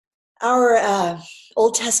Our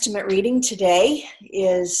Old Testament reading today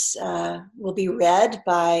will be read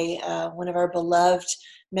by one of our beloved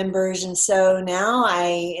members. And so now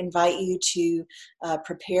I invite you to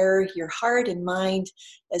prepare your heart and mind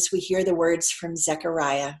as we hear the words from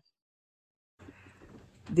Zechariah.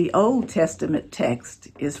 The Old Testament text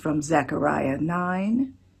is from Zechariah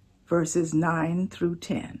 9, verses 9 through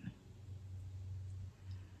 10.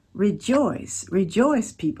 Rejoice,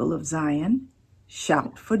 rejoice, people of Zion.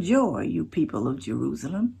 Shout for joy, you people of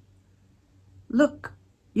Jerusalem. Look,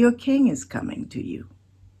 your king is coming to you.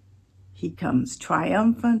 He comes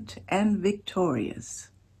triumphant and victorious,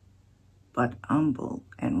 but humble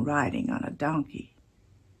and riding on a donkey,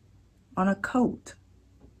 on a colt,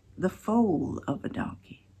 the foal of a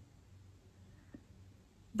donkey.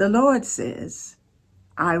 The Lord says,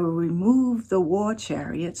 I will remove the war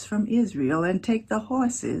chariots from Israel and take the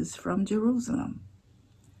horses from Jerusalem.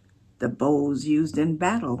 The bows used in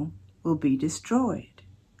battle will be destroyed.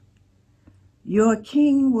 Your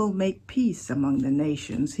king will make peace among the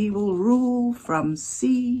nations. He will rule from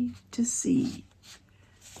sea to sea,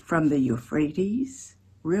 from the Euphrates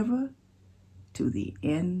River to the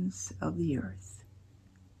ends of the earth.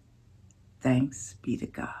 Thanks be to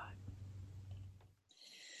God.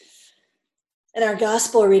 And our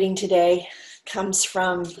gospel reading today comes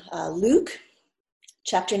from Luke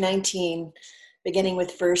chapter 19, beginning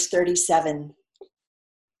with verse 37.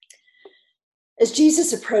 As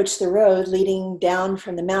Jesus approached the road leading down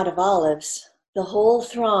from the Mount of Olives, the whole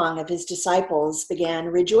throng of his disciples began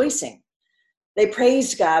rejoicing. They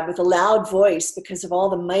praised God with a loud voice because of all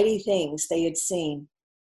the mighty things they had seen.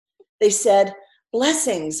 They said,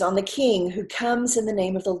 "Blessings on the King who comes in the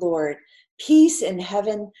name of the Lord, peace in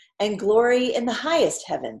heaven and glory in the highest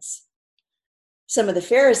heavens." Some of the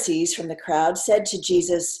Pharisees from the crowd said to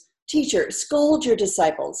Jesus, "Teacher, scold your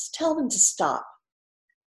disciples. Tell them to stop."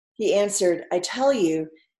 He answered, "I tell you,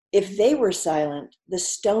 if they were silent, the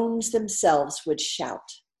stones themselves would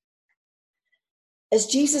shout." As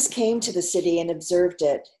Jesus came to the city and observed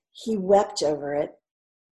it, he wept over it.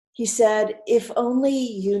 He said, "If only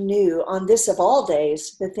you knew on this of all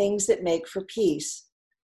days the things that make for peace,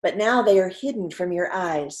 but now they are hidden from your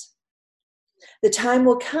eyes. The time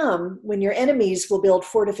will come when your enemies will build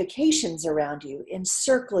fortifications around you,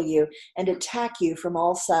 encircle you, and attack you from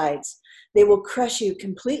all sides. They will crush you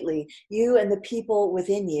completely, you and the people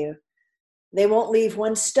within you. They won't leave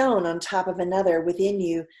one stone on top of another within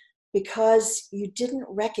you because you didn't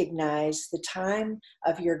recognize the time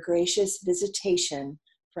of your gracious visitation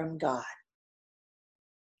from God."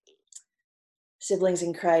 Siblings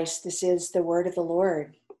in Christ, this is the word of the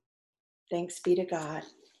Lord. Thanks be to God.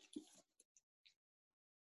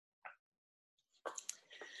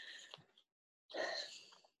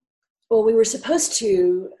 Well, we were supposed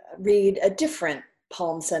to read a different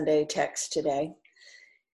Palm Sunday text today.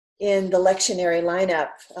 In the lectionary lineup,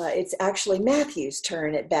 it's actually Matthew's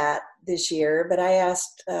turn at bat this year, but I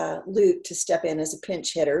asked Luke to step in as a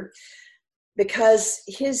pinch hitter because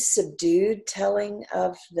his subdued telling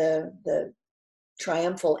of the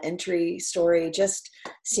triumphal entry story just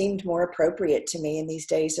seemed more appropriate to me in these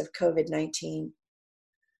days of COVID-19.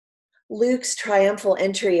 Luke's triumphal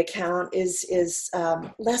entry account is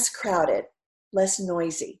less crowded, less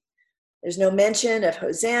noisy. There's no mention of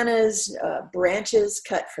hosannas, branches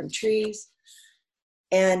cut from trees.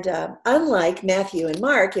 And unlike Matthew and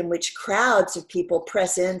Mark, in which crowds of people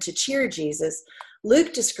press in to cheer Jesus,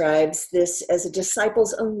 Luke describes this as a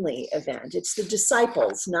disciples-only event. It's the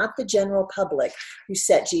disciples, not the general public, who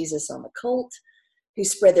set Jesus on the colt, who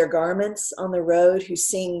spread their garments on the road, who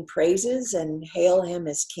sing praises and hail him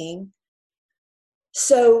as king.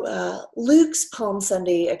 So Luke's Palm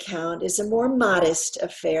Sunday account is a more modest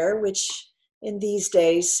affair, which in these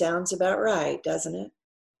days sounds about right, doesn't it?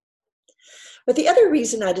 But the other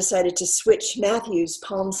reason I decided to switch Matthew's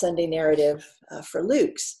Palm Sunday narrative for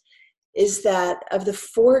Luke's is that of the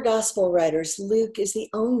four gospel writers, Luke is the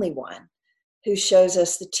only one who shows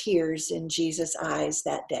us the tears in Jesus' eyes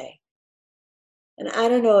that day. And I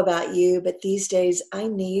don't know about you, but these days I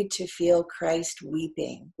need to feel Christ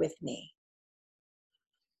weeping with me.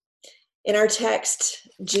 In our text,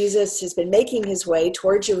 Jesus has been making his way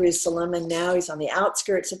toward Jerusalem, and now he's on the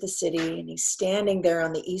outskirts of the city, and he's standing there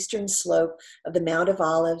on the eastern slope of the Mount of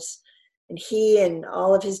Olives, and he and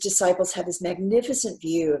all of his disciples have this magnificent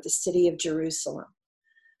view of the city of Jerusalem.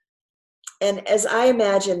 And as I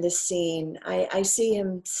imagine this scene, I see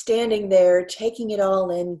him standing there, taking it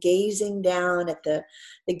all in, gazing down at the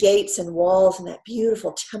gates and walls and that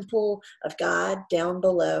beautiful temple of God down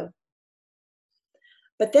below.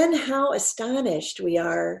 But then how astonished we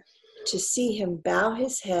are to see him bow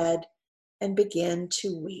his head and begin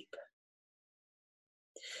to weep.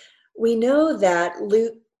 We know that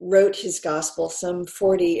Luke wrote his gospel some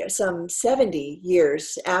 70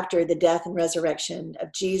 years after the death and resurrection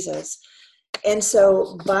of Jesus. And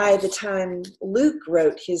so by the time Luke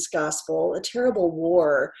wrote his gospel, a terrible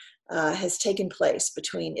war has taken place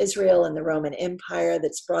between Israel and the Roman Empire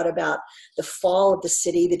that's brought about the fall of the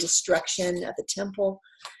city, the destruction of the temple.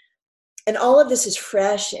 And all of this is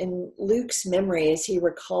fresh in Luke's memory as he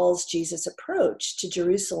recalls Jesus' approach to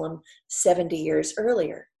Jerusalem 70 years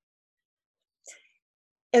earlier.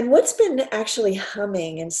 And what's been actually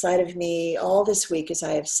humming inside of me all this week as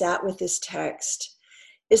I have sat with this text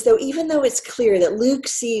is even though it's clear that Luke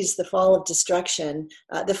sees the fall of destruction,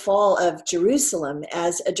 the fall of Jerusalem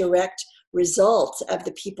as a direct result of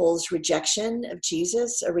the people's rejection of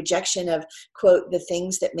Jesus, a rejection of, quote, the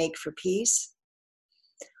things that make for peace,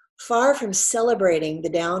 far from celebrating the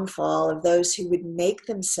downfall of those who would make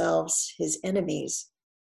themselves his enemies,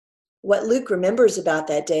 what Luke remembers about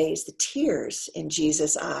that day is the tears in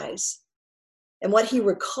Jesus' eyes. And what he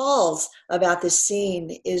recalls about this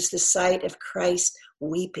scene is the sight of Christ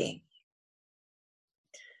weeping.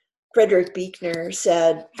 Frederick Buechner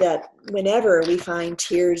said that whenever we find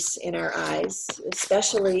tears in our eyes,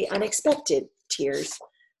 especially unexpected tears,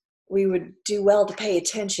 we would do well to pay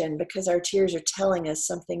attention because our tears are telling us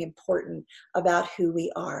something important about who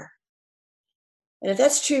we are. And if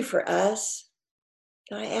that's true for us,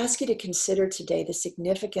 I ask you to consider today the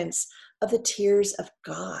significance of the tears of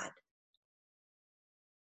God.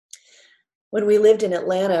 When we lived in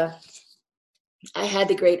Atlanta, I had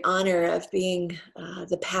the great honor of being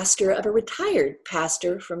the pastor of a retired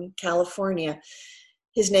pastor from California.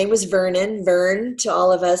 His name was Vern to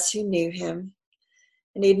all of us who knew him.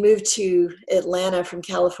 And he'd moved to Atlanta from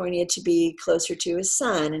California to be closer to his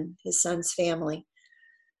son and his son's family.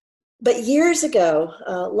 But years ago,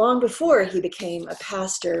 long before he became a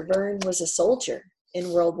pastor, Vern was a soldier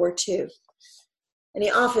in World War II. And he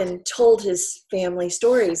often told his family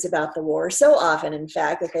stories about the war, so often, in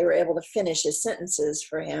fact, that they were able to finish his sentences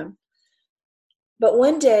for him. But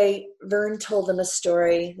one day, Vern told them a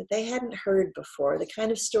story that they hadn't heard before, the kind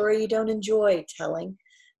of story you don't enjoy telling,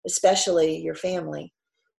 especially your family.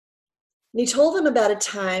 And he told them about a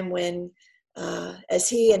time when, as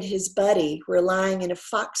he and his buddy were lying in a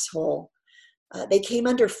foxhole, they came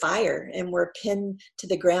under fire and were pinned to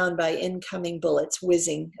the ground by incoming bullets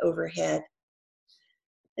whizzing overhead.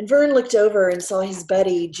 And Vern looked over and saw his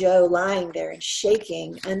buddy Joe lying there and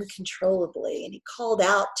shaking uncontrollably. And he called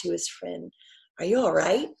out to his friend, "Are you all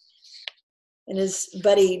right?" And his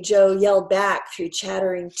buddy Joe yelled back through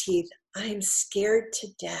chattering teeth, "I'm scared to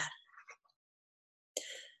death."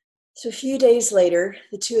 So a few days later,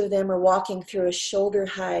 the two of them are walking through a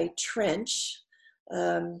shoulder-high trench,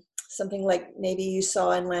 something like maybe you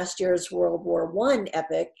saw in last year's World War I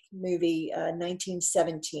epic movie,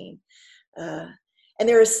 1917. And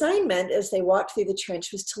their assignment as they walked through the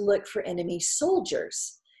trench was to look for enemy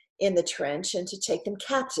soldiers in the trench and to take them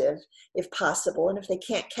captive if possible. And if they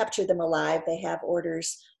can't capture them alive, they have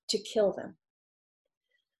orders to kill them.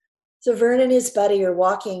 So Vern and his buddy are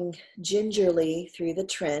walking gingerly through the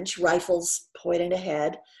trench, rifles pointed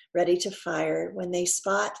ahead, ready to fire, when they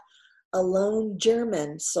spot a lone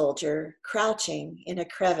German soldier crouching in a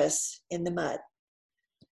crevice in the mud.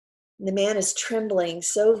 The man is trembling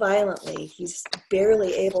so violently, he's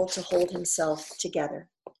barely able to hold himself together.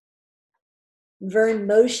 Vern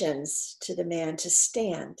motions to the man to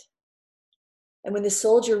stand. And when the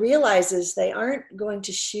soldier realizes they aren't going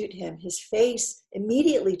to shoot him, his face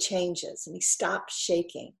immediately changes and he stops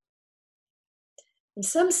shaking. And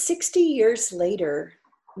some 60 years later,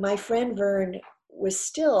 my friend Vern was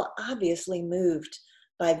still obviously moved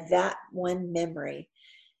by that one memory.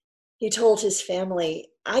 He told his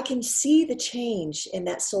family, "I can see the change in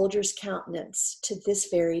that soldier's countenance to this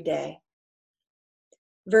very day."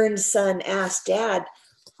 Vern's son asked, "Dad,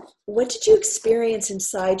 what did you experience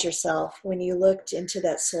inside yourself when you looked into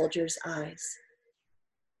that soldier's eyes?"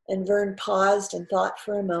 And Vern paused and thought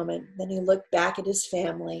for a moment. Then he looked back at his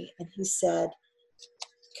family and he said,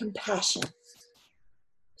 "Compassion.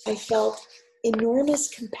 I felt enormous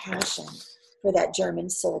compassion for that German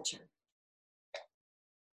soldier."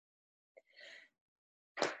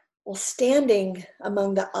 Well, standing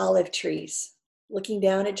among the olive trees, looking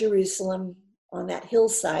down at Jerusalem on that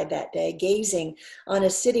hillside that day, gazing on a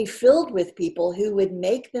city filled with people who would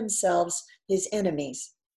make themselves his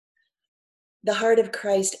enemies, the heart of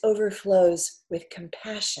Christ overflows with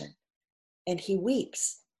compassion and he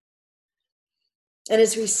weeps. And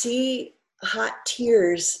as we see hot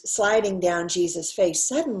tears sliding down Jesus' face,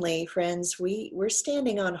 suddenly, friends, we're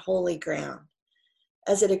standing on holy ground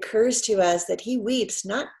as it occurs to us that he weeps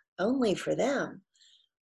not only for them,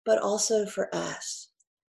 but also for us.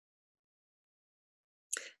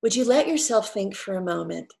 Would you let yourself think for a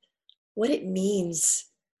moment what it means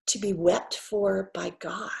to be wept for by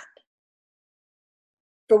God?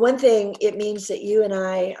 For one thing, it means that you and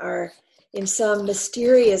I are in some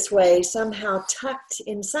mysterious way somehow tucked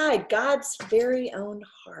inside God's very own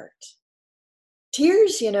heart.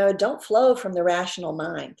 Tears, don't flow from the rational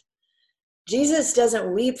mind. Jesus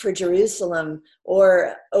doesn't weep for Jerusalem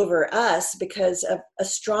or over us because of a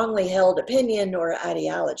strongly held opinion or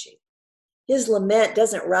ideology. His lament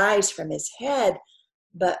doesn't rise from his head,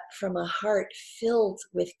 but from a heart filled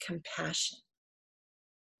with compassion.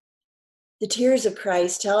 The tears of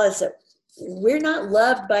Christ tell us that we're not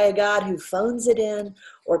loved by a God who phones it in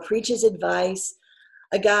or preaches advice,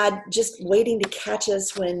 a God just waiting to catch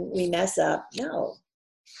us when we mess up. No,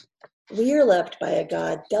 we are loved by a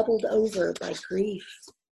God doubled over by grief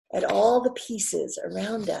at all the pieces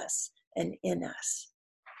around us and in us.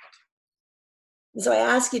 And so I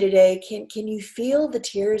ask you today, can you feel the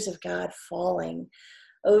tears of God falling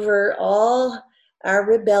over all our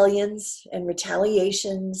rebellions and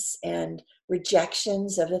retaliations and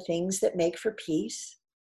rejections of the things that make for peace?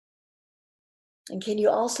 And can you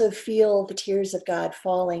also feel the tears of God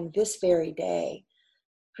falling this very day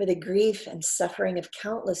for the grief and suffering of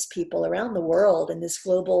countless people around the world in this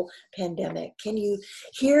global pandemic? Can you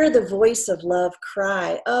hear the voice of love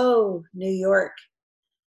cry, "Oh, New York,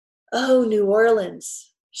 oh, New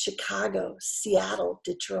Orleans, Chicago, Seattle,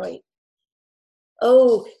 Detroit,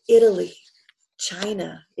 oh, Italy,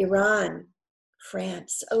 China, Iran,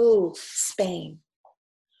 France, oh, Spain"?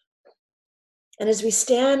 And as we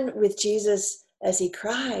stand with Jesus as he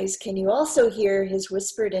cries, can you also hear his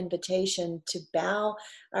whispered invitation to bow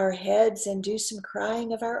our heads and do some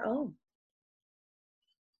crying of our own?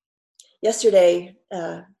 Yesterday,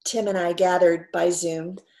 Tim and I gathered by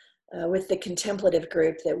Zoom with the contemplative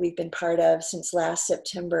group that we've been part of since last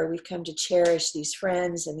September. We've come to cherish these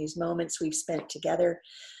friends and these moments we've spent together.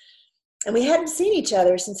 And we hadn't seen each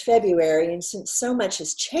other since February, and since so much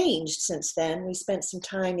has changed since then, we spent some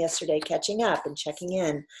time yesterday catching up and checking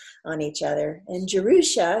in on each other. And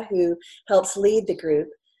Jerusha, who helps lead the group,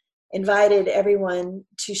 invited everyone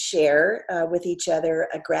to share with each other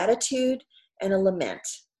a gratitude and a lament.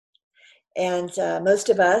 And most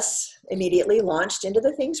of us immediately launched into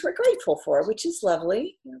the things we're grateful for, which is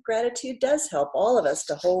lovely. Gratitude does help all of us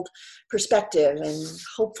to hold perspective and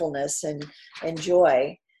hopefulness and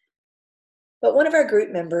joy. But one of our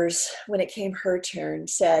group members, when it came her turn,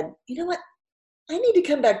 said, "You know what? I need to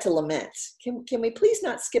come back to lament. Can we please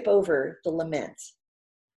not skip over the lament?"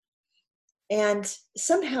 And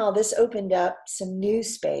somehow this opened up some new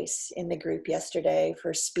space in the group yesterday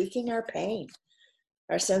for speaking our pain,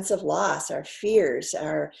 our sense of loss, our fears,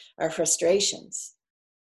 our frustrations.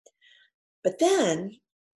 But then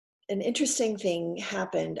an interesting thing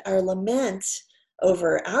happened. Our lament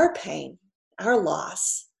over our pain, our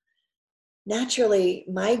loss, naturally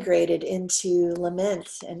migrated into lament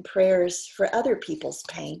and prayers for other people's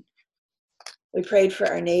pain. We prayed for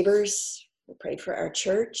our neighbors, we prayed for our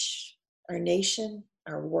church, our nation,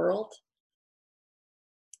 our world.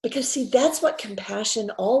 Because see, that's what compassion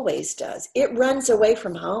always does. It runs away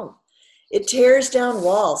from home. It tears down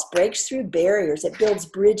walls, breaks through barriers. It builds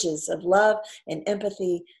bridges of love and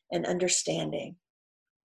empathy and understanding.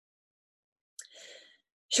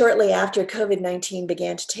 Shortly after COVID-19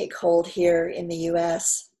 began to take hold here in the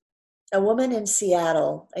US, a woman in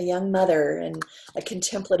Seattle, a young mother and a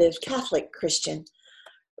contemplative Catholic Christian,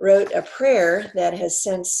 wrote a prayer that has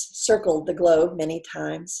since circled the globe many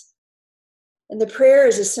times. And the prayer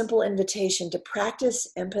is a simple invitation to practice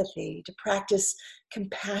empathy, to practice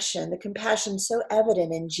compassion, the compassion so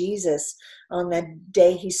evident in Jesus on that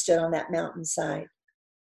day he stood on that mountainside.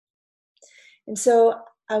 And so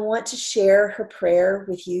I want to share her prayer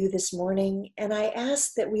with you this morning, and I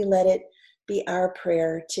ask that we let it be our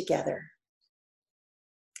prayer together.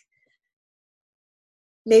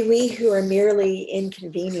 May we who are merely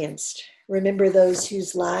inconvenienced remember those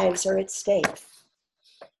whose lives are at stake.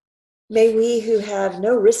 May we who have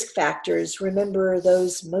no risk factors remember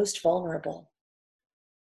those most vulnerable.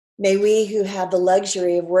 May we who have the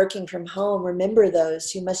luxury of working from home remember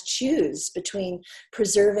those who must choose between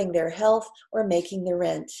preserving their health or making the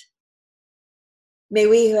rent. May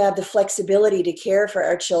we who have the flexibility to care for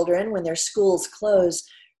our children when their schools close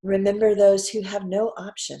remember those who have no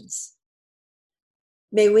options.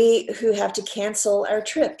 May we who have to cancel our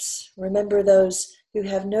trips remember those who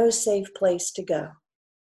have no safe place to go.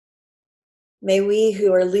 May we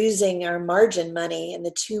who are losing our margin money in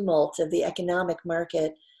the tumult of the economic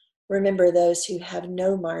market remember those who have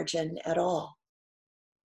no margin at all.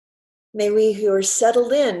 May we who are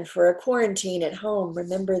settled in for a quarantine at home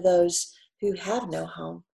remember those who have no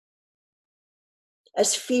home.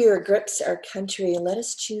 As fear grips our country, let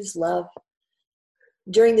us choose love.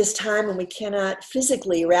 During this time when we cannot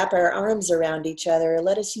physically wrap our arms around each other,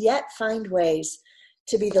 let us yet find ways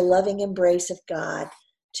to be the loving embrace of God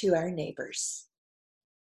to our neighbors.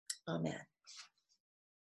 Amen.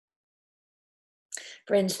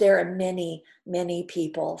 Friends, there are many, many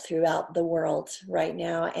people throughout the world right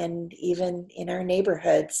now, and even in our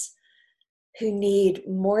neighborhoods, who need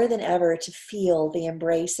more than ever to feel the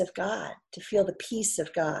embrace of God, to feel the peace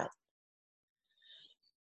of God.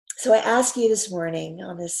 So I ask you this morning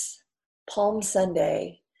on this Palm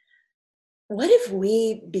Sunday, what if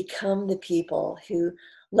we become the people who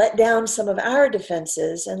let down some of our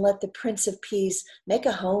defenses and let the Prince of Peace make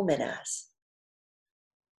a home in us?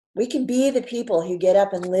 We can be the people who get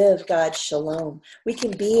up and live God's shalom. We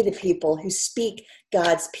can be the people who speak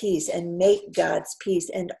God's peace and make God's peace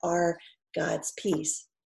and are God's peace.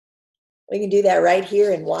 We can do that right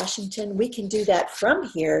here in Washington. We can do that from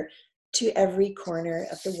here to every corner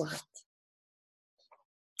of the world.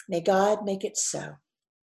 May God make it so.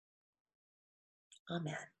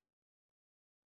 Amen.